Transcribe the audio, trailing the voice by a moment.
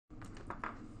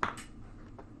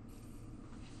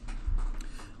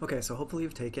Okay, so hopefully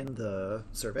you've taken the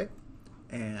survey,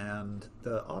 and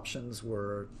the options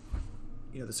were,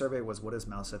 the survey was, what does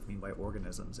Mauseth mean by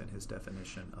organisms in his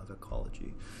definition of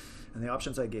ecology? And the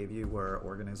options I gave you were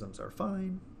organisms are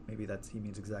fine, maybe he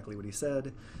means exactly what he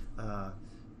said,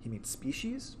 he means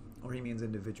species, or he means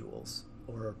individuals,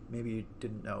 or maybe you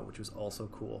didn't know, which was also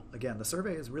cool. Again, the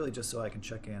survey is really just so I can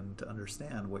check in to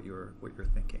understand what you're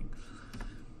thinking.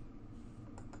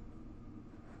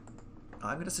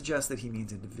 I'm going to suggest that he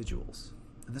means individuals.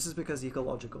 And this is because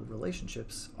ecological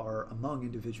relationships are among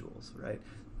individuals, right?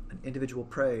 An individual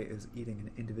prey is eating an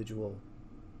individual,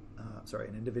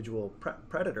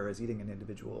 predator is eating an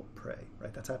individual prey,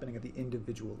 right? That's happening at the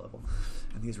individual level.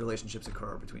 And these relationships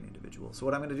occur between individuals. So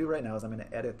what I'm going to do right now is I'm going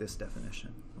to edit this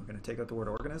definition. We're going to take out the word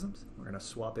organisms. We're going to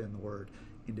swap in the word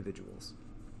individuals.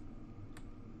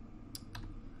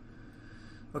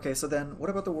 Okay, so then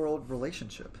what about the word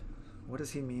relationship? What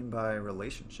does he mean by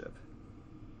relationship?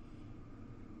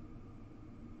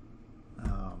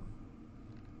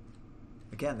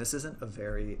 Again, this isn't a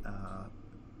very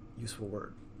useful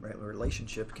word, right?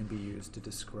 Relationship can be used to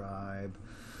describe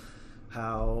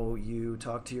how you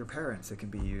talk to your parents. It can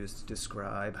be used to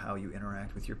describe how you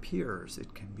interact with your peers.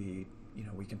 It can be,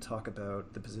 we can talk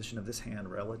about the position of this hand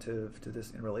relative to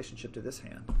this, in relationship to this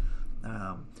hand.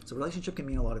 So relationship can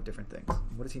mean a lot of different things.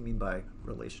 What does he mean by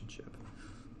relationship?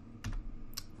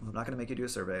 Well, I'm not going to make you do a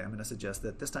survey. I'm going to suggest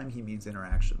that this time he means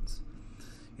interactions.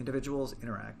 Individuals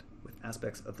interact with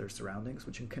aspects of their surroundings,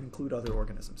 which can include other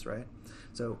organisms, right?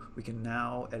 So we can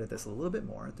now edit this a little bit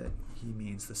more, that he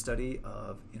means the study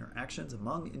of interactions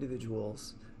among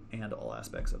individuals and all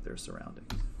aspects of their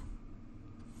surroundings.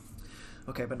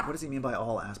 Okay, but what does he mean by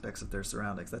all aspects of their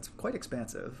surroundings? That's quite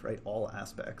expansive, right? All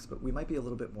aspects, but we might be a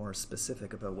little bit more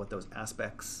specific about what those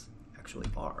aspects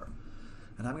actually are.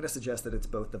 And I'm going to suggest that it's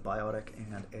both the biotic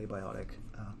and abiotic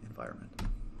environment.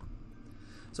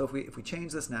 So if we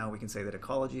change this now, we can say that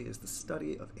ecology is the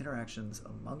study of interactions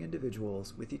among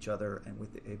individuals with each other and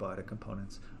with the abiotic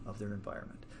components of their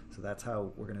environment. So that's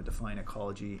how we're going to define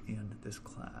ecology in this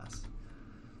class.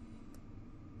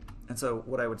 And so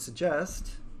what I would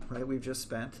suggest, right, we've just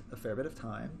spent a fair bit of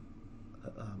time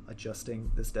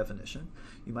adjusting this definition.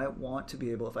 You might want to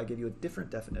be able, if I give you a different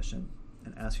definition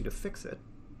and ask you to fix it,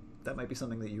 that might be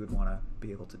something that you would want to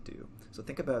be able to do. So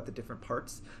think about the different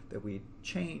parts that we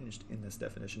changed in this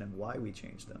definition and why we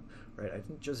changed them, right? I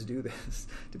didn't just do this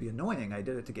to be annoying. I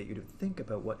did it to get you to think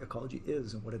about what ecology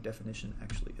is and what a definition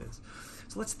actually is.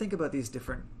 So let's think about these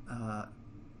different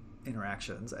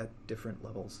interactions at different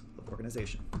levels of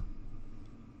organization.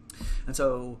 And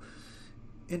so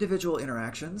individual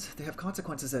interactions, they have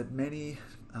consequences at many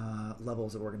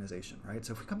levels of organization, right?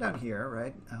 So if we come down here,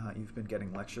 right, you've been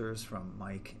getting lectures from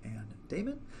Mike and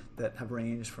Damon that have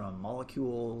ranged from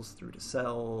molecules through to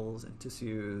cells and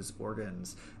tissues,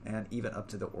 organs, and even up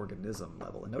to the organism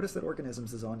level. And notice that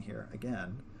organisms is on here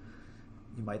again.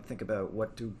 You might think about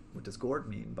what does Gord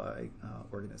mean by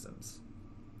organisms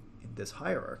in this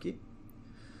hierarchy,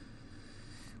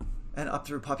 and up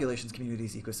through populations,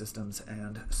 communities, ecosystems,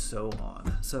 and so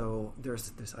on. So there's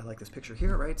this, I like this picture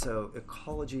here, right? So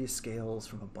ecology scales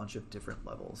from a bunch of different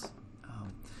levels,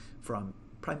 from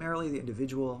primarily the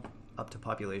individual up to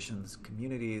populations,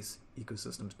 communities,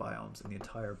 ecosystems, biomes, and the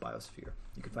entire biosphere.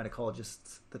 You can find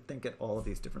ecologists that think at all of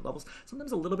these different levels,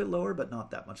 sometimes a little bit lower, but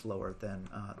not that much lower than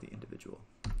the individual.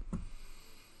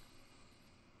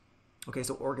 Okay,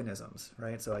 so organisms,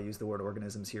 right? So I use the word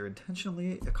organisms here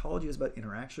intentionally. Ecology is about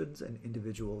interactions, and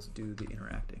individuals do the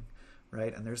interacting,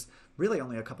 right? And there's really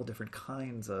only a couple different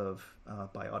kinds of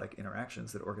biotic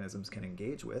interactions that organisms can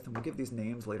engage with, and we'll give these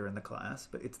names later in the class,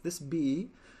 but it's this bee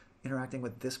interacting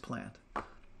with this plant.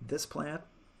 This plant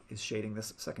is shading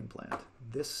this second plant.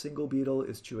 This single beetle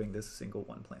is chewing this single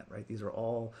one plant, right? These are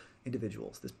all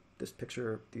individuals. These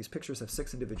pictures have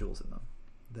 6 individuals in them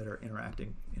that are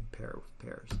interacting in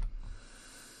pairs.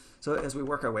 So as we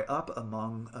work our way up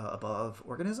above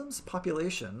organisms,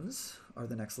 populations are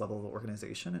the next level of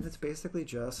organization, and it's basically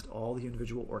just all the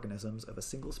individual organisms of a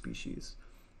single species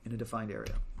in a defined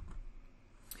area.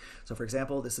 So for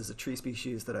example, this is a tree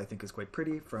species that I think is quite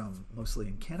pretty, from mostly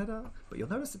in Canada, but you'll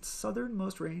notice its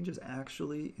southernmost range is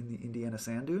actually in the Indiana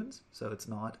sand dunes, so it's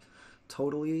not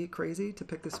totally crazy to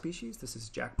pick this species. This is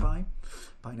jack pine,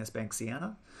 Pinus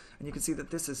banksiana, and you can see that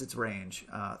this is its range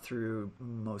through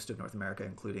most of North America,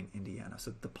 including Indiana.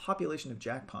 So the population of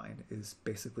jack pine is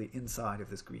basically inside of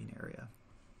this green area.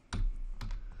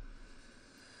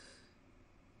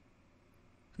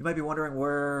 You might be wondering,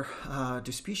 where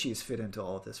do species fit into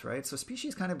all of this, right? So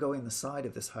species kind of go in the side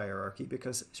of this hierarchy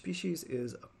because species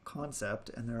is a concept,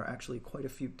 and there are actually quite a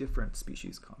few different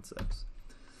species concepts.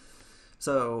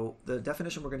 So the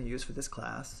definition we're going to use for this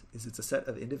class is it's a set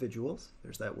of individuals,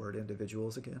 there's that word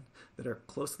individuals again, that are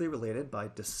closely related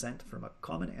by descent from a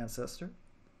common ancestor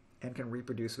and can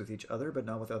reproduce with each other but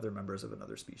not with other members of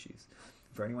another species.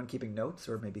 For anyone keeping notes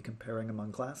or maybe comparing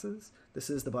among classes, this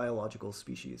is the biological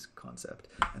species concept.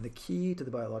 And the key to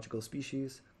the biological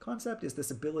species concept is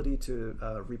this ability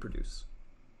to reproduce.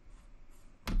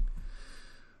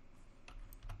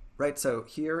 Right, so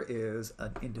here is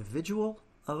an individual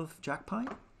of jack pine.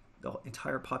 The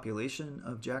entire population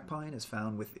of jack pine is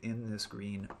found within this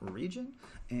green region,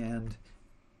 and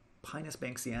Pinus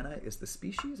banksiana is the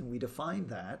species, and we define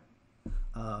that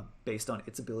based on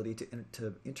its ability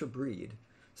to interbreed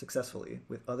successfully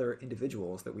with other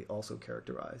individuals that we also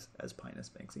characterize as Pinus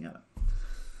banksiana.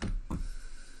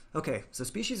 Okay, so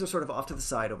species are sort of off to the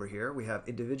side over here. We have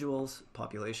individuals,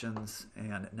 populations,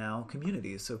 and now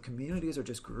communities. So communities are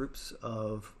just groups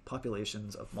of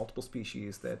populations of multiple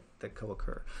species that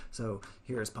co-occur. So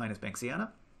here's Pinus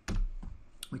banksiana.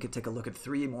 We could take a look at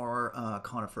three more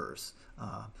conifers.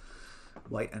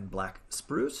 White and black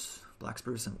spruce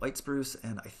and white spruce,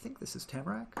 and I think this is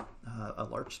tamarack, a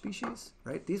larch species,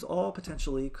 right? These all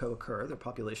potentially co-occur. Their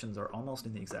populations are almost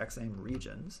in the exact same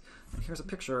regions. And here's a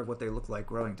picture of what they look like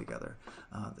growing together.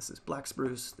 This is black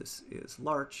spruce, this is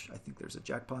larch. I think there's a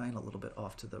jack pine a little bit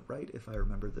off to the right if I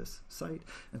remember this site.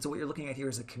 And so what you're looking at here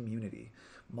is a community.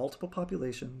 Multiple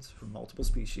populations from multiple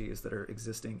species that are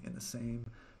existing in the same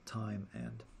time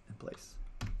and place.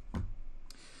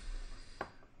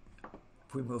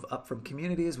 If we move up from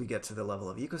communities, we get to the level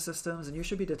of ecosystems, and you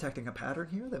should be detecting a pattern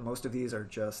here that most of these are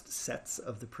just sets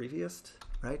of the previous,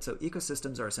 right? So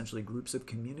ecosystems are essentially groups of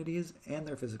communities and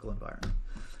their physical environment.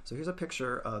 So here's a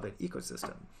picture of an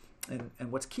ecosystem.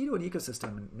 And what's key to an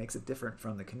ecosystem and makes it different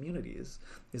from the communities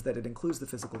is that it includes the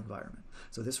physical environment.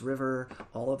 So this river,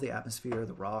 all of the atmosphere,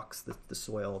 the rocks, the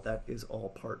soil, that is all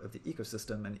part of the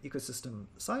ecosystem. And ecosystem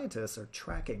scientists are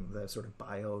tracking the sort of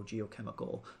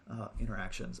biogeochemical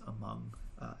interactions among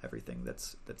everything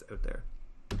that's out there.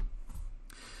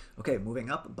 Okay, moving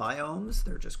up, biomes,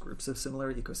 they're just groups of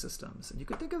similar ecosystems. And you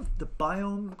could think of the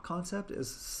biome concept as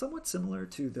somewhat similar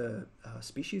to the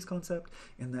species concept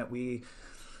in that we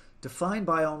define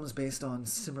biomes based on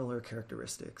similar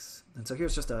characteristics. And so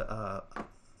here's just a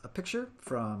picture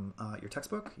from your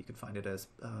textbook. You can find it as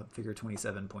figure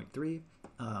 27.3.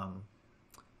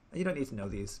 You don't need to know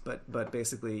these, but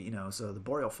basically, you know, so the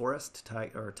boreal forest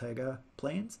or taiga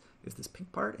plains is this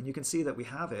pink part, and you can see that we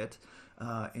have it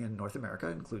in North America,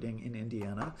 including in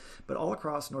Indiana, but all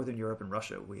across Northern Europe and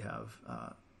Russia we have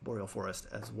boreal forest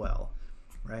as well.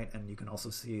 Right, and you can also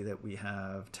see that we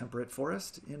have temperate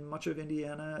forest in much of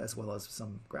Indiana, as well as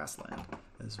some grassland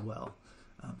as well.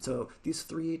 So these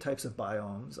three types of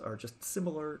biomes are just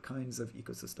similar kinds of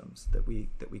ecosystems that we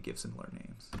give similar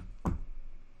names.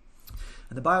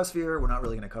 And the biosphere, we're not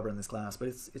really going to cover in this class, but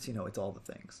it's you know, it's all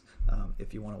the things.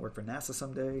 If you want to work for NASA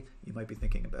someday, you might be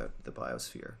thinking about the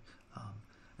biosphere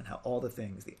and how all the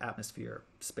things, the atmosphere,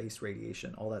 space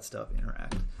radiation, all that stuff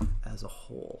interact as a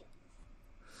whole.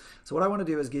 So what I want to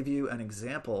do is give you an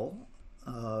example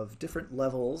of different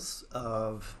levels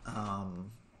of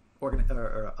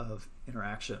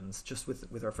interactions just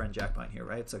with our friend jack pine here,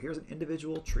 right? So here's an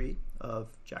individual tree of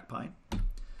jack pine.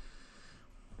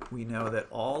 We know that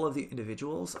all of the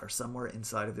individuals are somewhere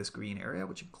inside of this green area,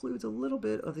 which includes a little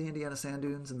bit of the Indiana sand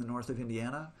dunes in the north of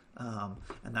Indiana,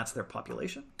 and that's their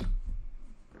population.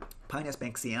 Pinus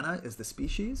banksiana is the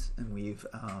species, and we've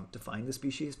defined the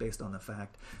species based on the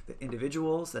fact that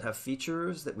individuals that have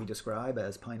features that we describe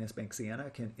as Pinus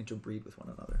banksiana can interbreed with one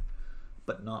another,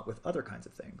 but not with other kinds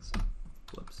of things.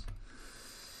 Whoops.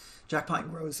 Jack pine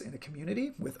grows in a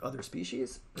community with other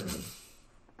species.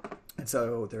 And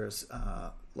so there's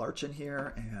larch in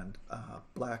here and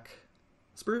black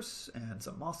spruce and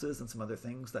some mosses and some other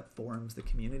things that forms the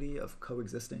community of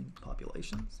coexisting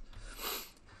populations.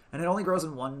 And it only grows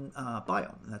in one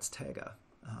biome, and that's taiga,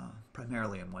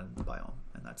 primarily in one biome,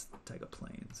 and that's taiga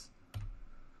plains.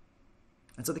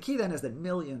 And so the key then is that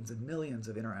millions and millions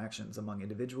of interactions among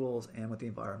individuals and with the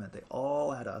environment, they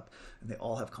all add up, and they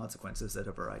all have consequences at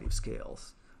a variety of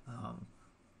scales.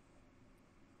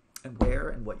 And where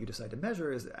and what you decide to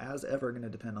measure is, as ever, going to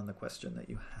depend on the question that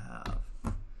you have.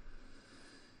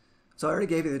 So I already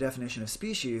gave you the definition of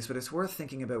species, but it's worth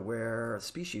thinking about where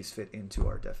species fit into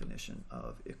our definition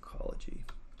of ecology,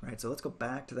 right? So let's go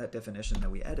back to that definition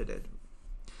that we edited,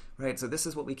 right? So this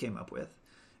is what we came up with.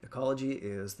 Ecology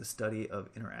is the study of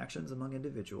interactions among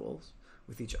individuals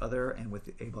with each other and with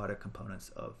the abiotic components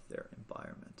of their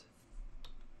environment.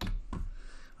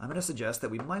 I'm going to suggest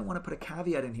that we might want to put a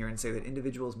caveat in here and say that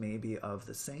individuals may be of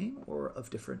the same or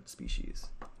of different species,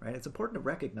 right? It's important to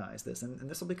recognize this, and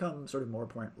this will become sort of more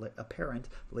apparent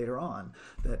later on,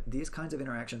 that these kinds of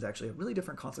interactions actually have really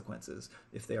different consequences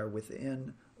if they are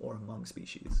within or among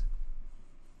species.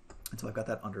 And so I've got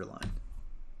that underlined.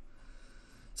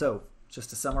 So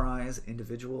just to summarize,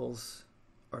 individuals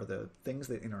are the things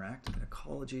that interact in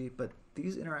ecology, but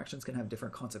these interactions can have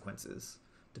different consequences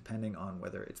depending on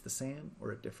whether it's the same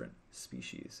or a different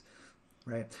species,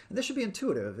 right? And this should be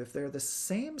intuitive. If they're the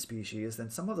same species, then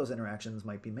some of those interactions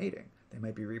might be mating. They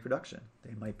might be reproduction.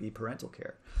 They might be parental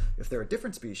care. If they're a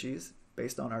different species,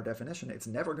 based on our definition, it's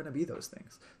never going to be those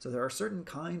things. So there are certain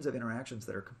kinds of interactions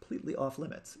that are completely off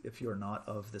limits if you're not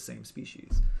of the same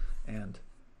species, and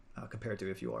compared to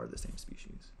if you are the same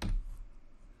species.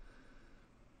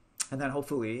 And then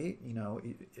hopefully,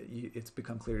 it's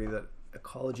become clear to you that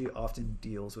ecology often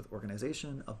deals with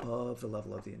organization above the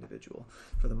level of the individual.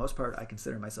 For the most part, I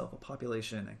consider myself a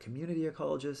population and community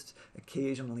ecologist,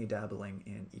 occasionally dabbling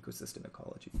in ecosystem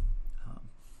ecology.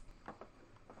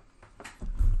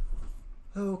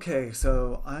 Okay,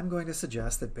 so I'm going to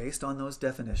suggest that based on those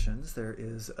definitions, there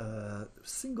is a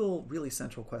single really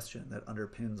central question that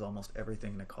underpins almost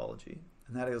everything in ecology,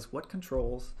 and that is, what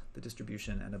controls the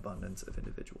distribution and abundance of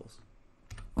individuals?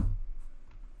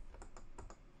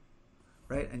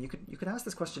 Right? And you could ask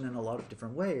this question in a lot of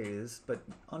different ways, but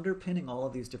underpinning all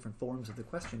of these different forms of the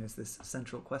question is this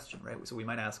central question, right? So we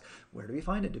might ask, where do we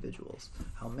find individuals?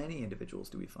 How many individuals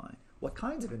do we find? What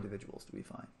kinds of individuals do we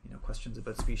find? Questions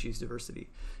about species diversity.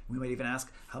 We might even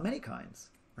ask, how many kinds,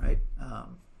 right?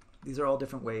 These are all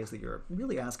different ways that you're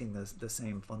really asking the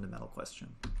same fundamental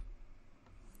question.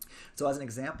 So as an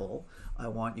example, I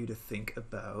want you to think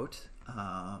about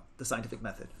the scientific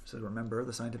method. So remember,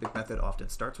 the scientific method often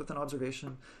starts with an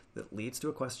observation that leads to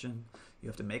a question. You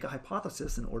have to make a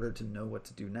hypothesis in order to know what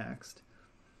to do next.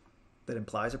 That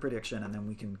implies a prediction, and then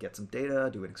we can get some data,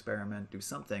 do an experiment, do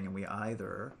something, and we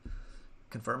either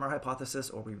confirm our hypothesis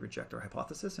or we reject our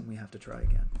hypothesis, and we have to try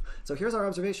again. So here's our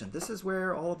observation. This is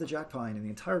where all of the jack pine in the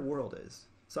entire world is,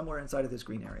 somewhere inside of this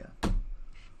green area.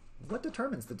 What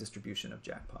determines the distribution of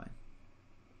jack pine?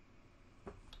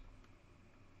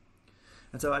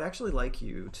 And so I'd actually like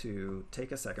you to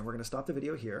take a second. We're going to stop the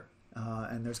video here,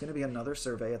 and there's going to be another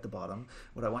survey at the bottom.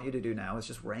 What I want you to do now is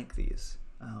just rank these.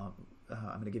 I'm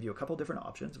going to give you a couple different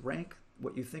options. Rank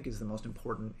what you think is the most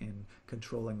important in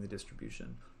controlling the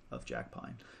distribution of jack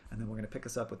pine. And then we're going to pick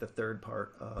this up with the third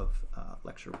part of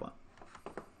lecture 1.